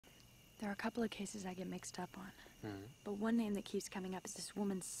There are a couple of cases I get mixed up on. Mm-hmm. But one name that keeps coming up is this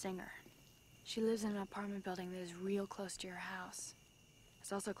woman Singer. She lives in an apartment building that is real close to your house.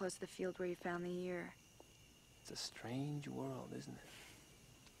 It's also close to the field where you found the ear. It's a strange world, isn't it?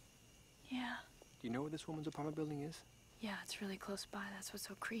 Yeah. Do you know where this woman's apartment building is? Yeah, it's really close by. That's what's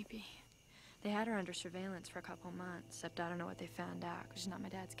so creepy. They had her under surveillance for a couple months, except I don't know what they found out, because it's not my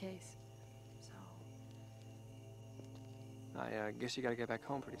dad's case. So... I guess you gotta get back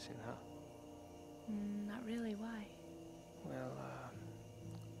home pretty soon, huh? Not really. Why? Well,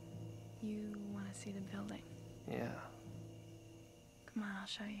 You want to see the building? yeah. Come on, I'll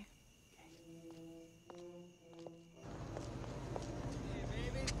show you. Hey,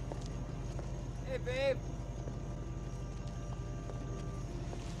 baby. Hey, babe.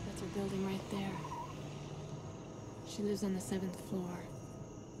 That's her building right there. She lives on the 7th floor.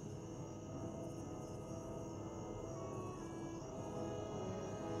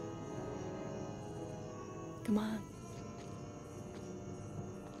 Come on.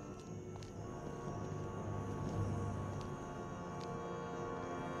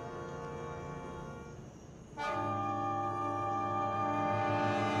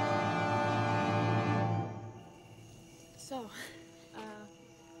 So,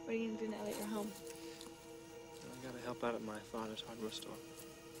 what are you gonna do now that you're home? I gotta help out at my father's hardware store.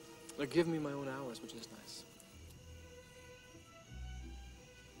 They're giving me my own hours, which is nice.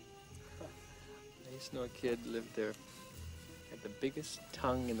 I used to know a kid lived there. Had the biggest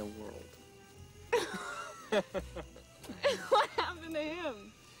tongue in the world. What happened to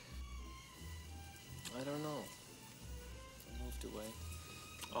him? I don't know. I moved away.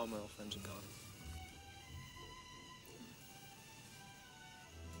 All my old friends are gone.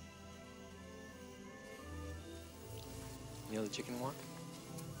 You know the chicken walk?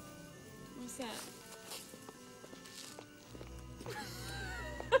 What's that?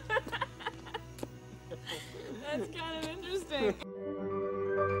 That's kind of interesting.